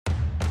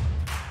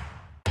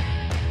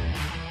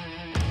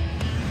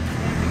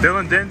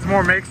Dylan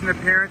Dinsmoor makes an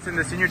appearance in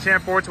the Senior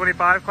Champ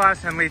 425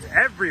 class and leads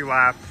every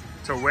lap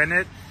to win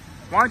it.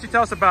 Why don't you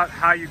tell us about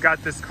how you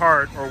got this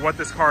cart, or what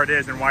this cart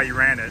is and why you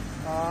ran it?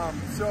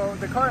 So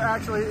the cart,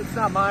 actually, it's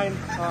not mine.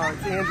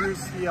 It's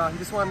Andrew's. He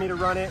just wanted me to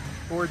run it.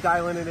 We're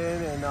dialing it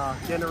in and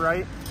getting it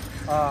right.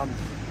 I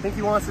think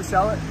he wants to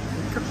sell it.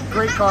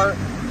 Great cart.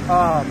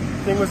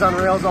 Thing was on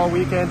rails all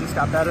weekend, just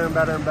got better and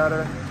better and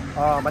better.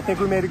 I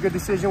think we made a good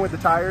decision with the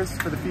tires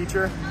for the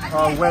feature.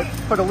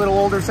 Put a little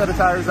older set of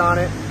tires on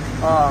it.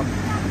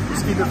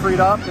 Just keep it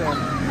freed up,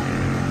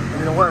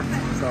 and it worked.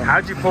 So.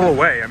 How'd you pull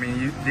away? I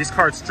mean, these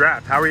carts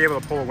strapped. How were you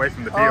able to pull away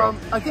from the field?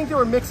 I think they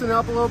were mixing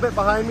up a little bit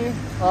behind me.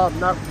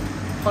 Not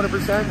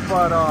 100%,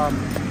 but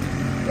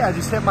yeah, I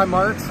just hit my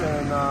marks,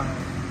 and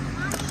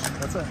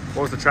that's it.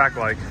 What was the track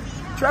like?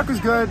 Track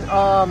was good.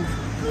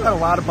 Had a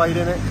lot of bite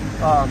in it.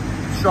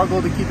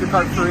 Struggled to keep the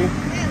cart free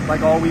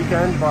like all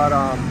weekend, but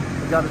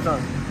we got it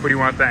done. Who do you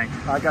want to thank?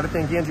 I got to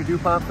thank Andrew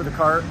DuPont for the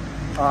cart,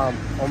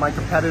 all my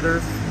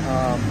competitors,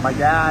 my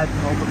dad,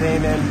 Uncle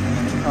Damon,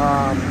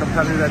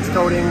 competitor that's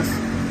Coatings,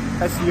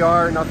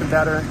 SCR, nothing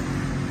better.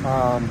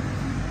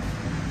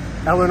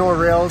 Eleanor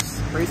Rails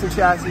Racing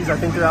Chassis, I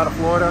think they're out of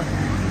Florida.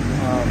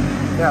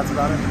 Yeah, that's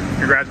about it.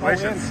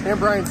 Congratulations. And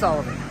Brian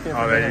Sullivan.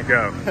 Oh, there you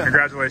go.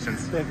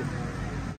 Congratulations. Thank you.